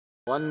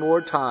One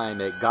more time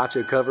at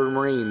Gotcha Cover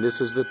Marine.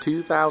 This is the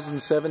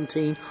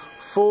 2017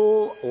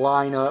 full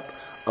lineup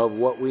of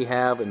what we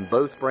have in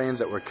both brands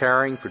that we're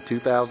carrying for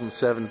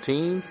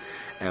 2017.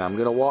 And I'm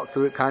going to walk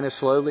through it kind of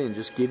slowly and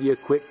just give you a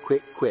quick.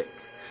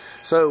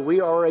 So we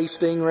are a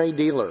Stingray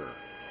dealer.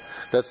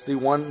 That's the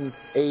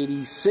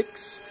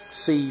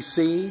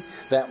 186cc.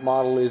 That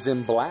model is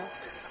in black,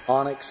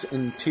 onyx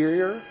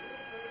interior.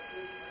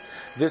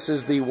 This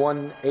is the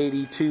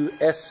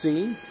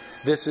 182SC.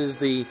 This is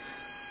the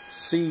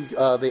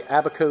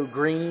Abaco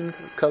green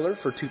color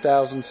for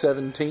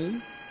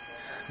 2017.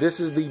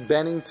 This is the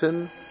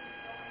Bennington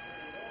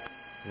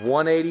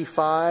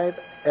 185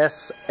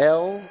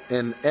 SL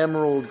in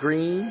emerald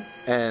green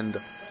and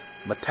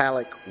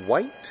metallic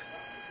white.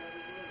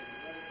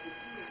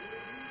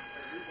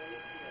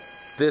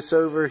 This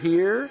over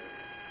here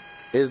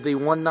is the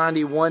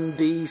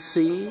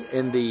 191DC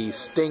in the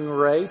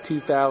Stingray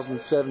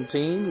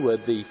 2017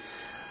 with the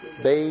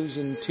beige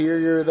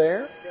interior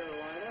there.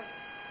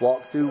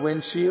 Walk-through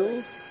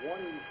windshield,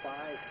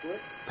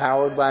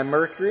 powered by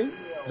Mercury.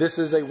 This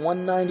is a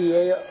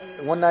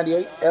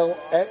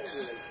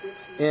 198LX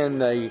in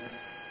the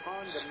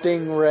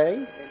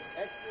Stingray.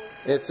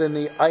 It's in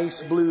the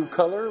ice blue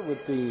color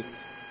with the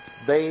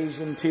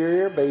beige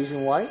interior, beige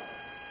and white.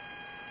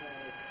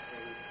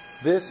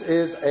 This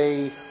is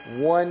a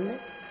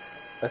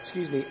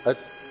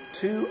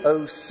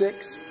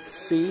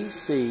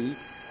 206cc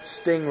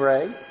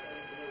Stingray.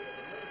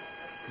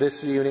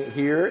 This unit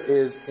here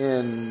is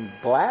in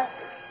black.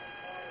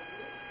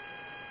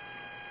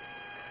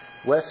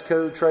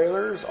 Westco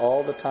trailers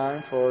all the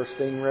time for our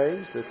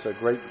Stingrays. It's a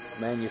great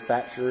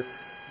manufacturer,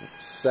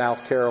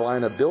 South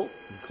Carolina built,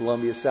 in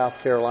Columbia, South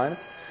Carolina.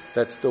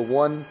 That's the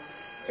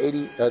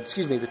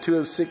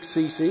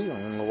 206cc. I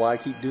don't know why I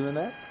keep doing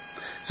that.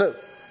 So,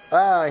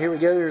 here we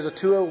go. Here's a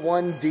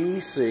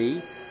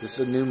 201DC. This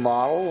is a new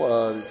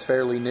model. It's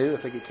fairly new. I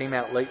think it came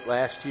out late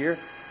last year.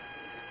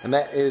 And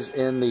that is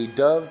in the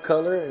dove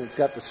color. And it's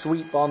got the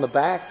sweep on the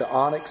back, the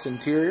onyx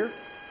interior.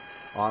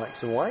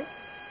 Onyx and white.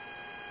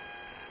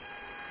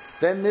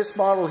 Then this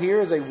model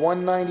here is a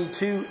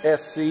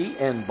 192SC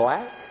in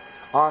black.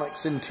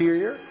 Onyx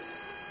interior.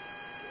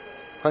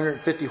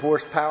 150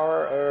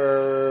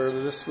 horsepower.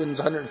 This one's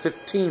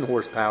 115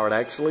 horsepower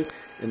actually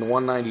in the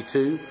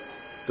 192.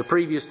 The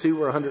previous two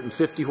were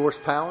 150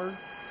 horsepower.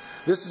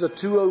 This is a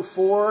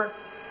 204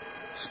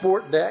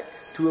 Sport Deck,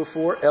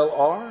 204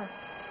 LR.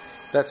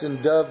 That's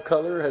in dove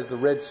color, has the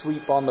red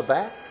sweep on the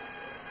back.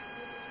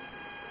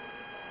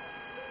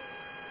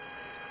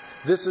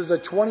 This is a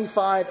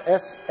 25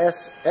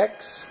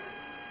 SSX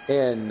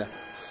in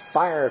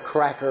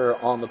firecracker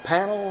on the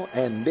panel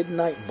and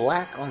midnight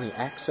black on the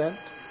accent.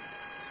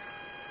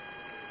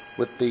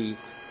 With the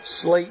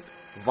slate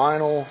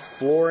vinyl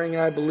flooring,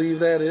 I believe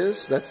that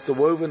is. That's the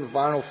woven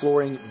vinyl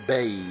flooring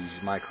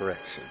beige, my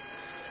correction.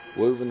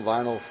 Woven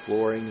vinyl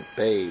flooring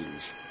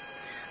beige.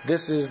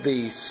 This is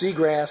the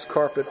seagrass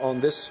carpet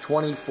on this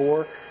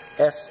 24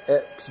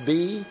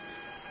 SXB,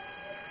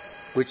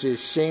 which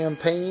is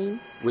champagne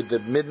with the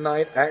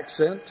midnight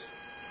accent.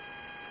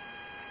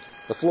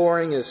 The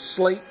flooring is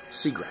slate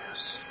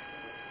seagrass.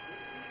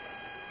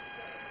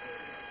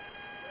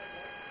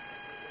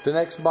 The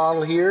next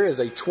model here is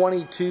a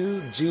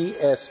 22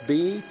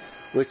 GSB,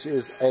 which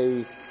is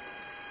a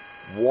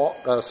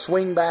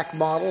swing back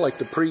model like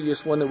the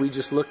previous one that we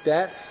just looked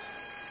at.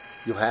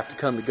 You'll have to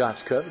come to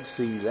Gotcha Cover to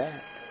see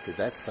that, because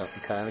that's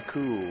something kind of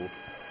cool.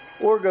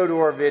 Or go to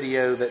our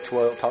video that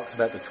talks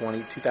about the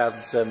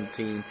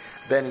 2017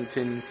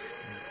 Bennington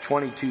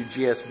 22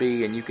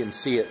 GSB, and you can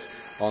see it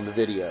on the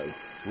video.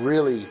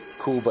 Really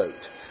cool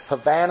boat.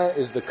 Havana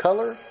is the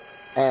color,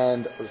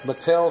 and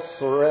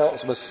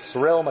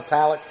Sorel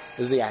Metallic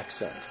is the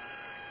accent.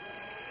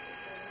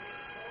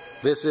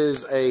 This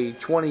is a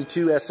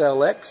 22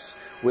 SLX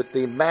with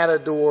the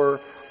Matador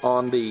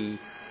on the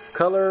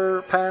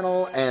color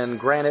panel and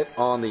granite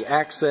on the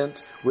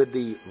accent with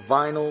the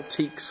vinyl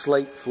teak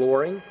slate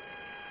flooring.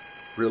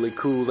 Really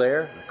cool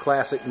there. A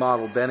classic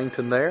model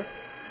Bennington there.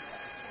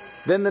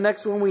 Then the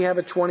next one we have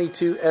a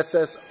 22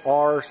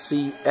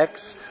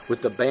 SSRCX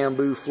with the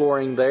bamboo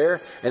flooring there.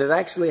 And it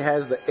actually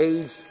has the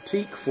aged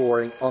teak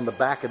flooring on the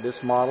back of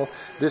this model.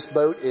 This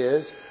boat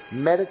is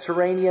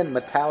Mediterranean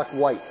metallic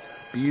white.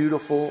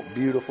 Beautiful,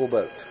 beautiful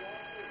boat.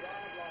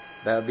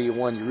 That would be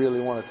one you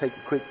really want to take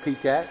a quick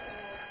peek at.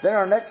 Then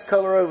our next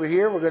color over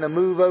here, we're going to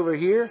move over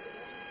here.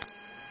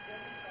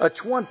 A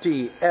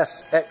 20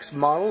 SX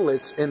model.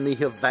 It's in the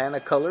Havana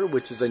color,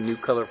 which is a new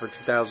color for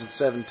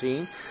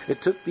 2017.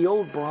 It took the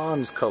old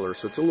bronze color,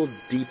 so it's a little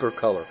deeper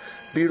color.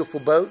 Beautiful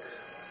boat,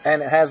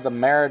 and it has the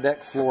Maradeck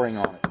flooring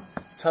on it.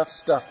 Tough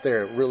stuff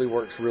there. It really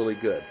works really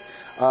good.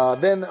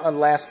 Then,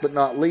 last but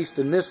not least,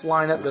 in this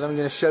lineup that I'm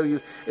going to show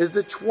you is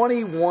the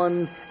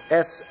 21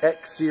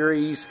 SX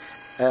series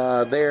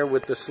there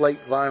with the slate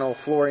vinyl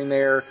flooring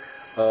there.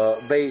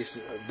 Beige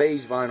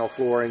vinyl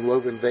flooring,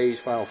 woven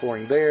beige vinyl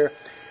flooring there.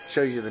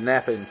 Shows you the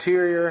Napa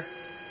interior.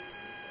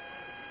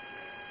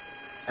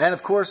 And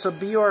of course a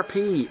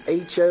BRP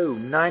HO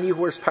 90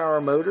 horsepower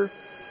motor.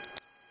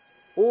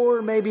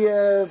 Or maybe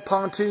a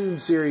Pontoon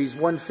Series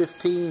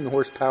 115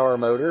 horsepower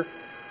motor.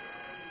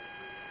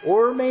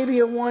 Or maybe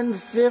a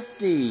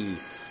 150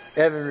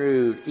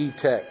 Evinrude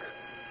E-Tech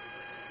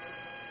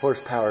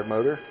horsepower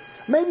motor.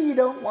 Maybe you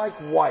don't like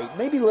white.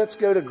 Maybe let's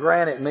go to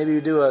granite. Maybe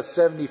you do a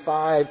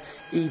 75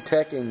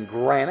 E-Tech in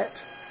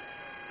granite.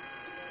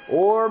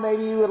 Or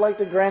maybe you would like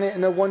the granite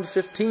in a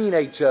 115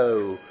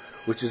 HO,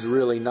 which is a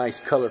really nice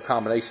color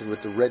combination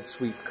with the red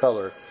sweep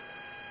color.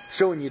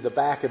 Showing you the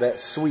back of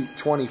that sweet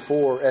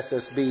 24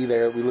 SSB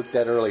there we looked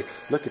at earlier.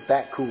 Look at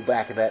that cool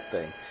back of that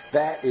thing.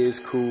 That is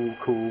cool,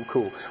 cool,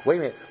 cool. Wait a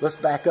minute, let's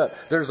back up.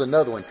 There's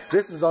another one.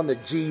 This is on the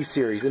G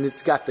series, and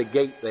it's got the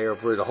gate there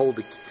for it to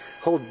hold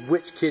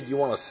which kid you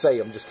want to say.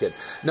 I'm just kidding.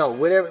 No,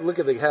 whatever. Look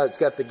at how it's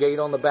got the gate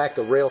on the back,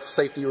 the rail,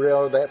 safety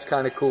rail. That's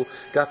kind of cool.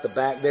 Got the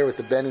back there with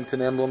the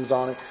Bennington emblems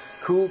on it.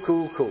 Cool,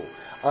 cool, cool.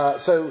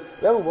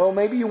 Well,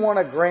 maybe you want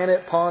a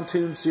granite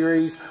Pontoon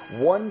Series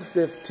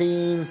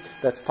 115.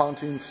 That's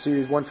Pontoon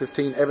Series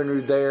 115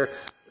 Evinrude there.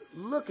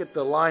 Look at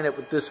the lineup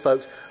with this,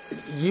 folks.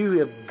 You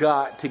have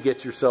got to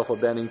get yourself a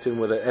Bennington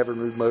with an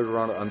Evinrude motor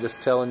on it. I'm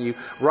just telling you.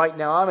 Right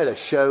now, I'm at a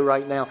show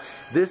right now.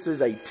 This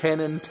is a 10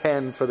 and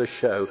 10 for the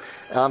show.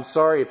 I'm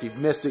sorry if you've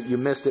missed it, you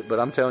missed it,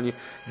 but I'm telling you,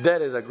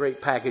 that is a great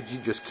package you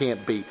just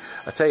can't beat.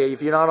 I tell you,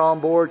 if you're not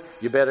on board,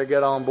 you better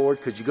get on board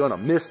because you're going to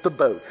miss the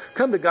boat.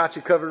 Come to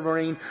Gotcha Covered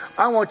Marine.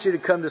 I want you to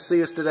come to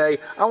see us today.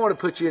 I want to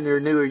put you in your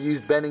new or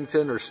used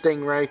Bennington or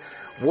Stingray.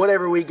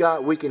 Whatever we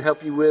got, we can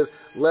help you with.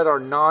 Let our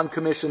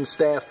non-commissioned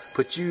staff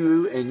put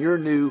you in your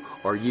new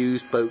or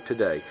used boat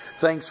today.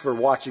 Thanks for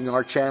watching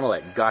our channel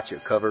at Gotcha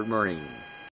Covered Marine.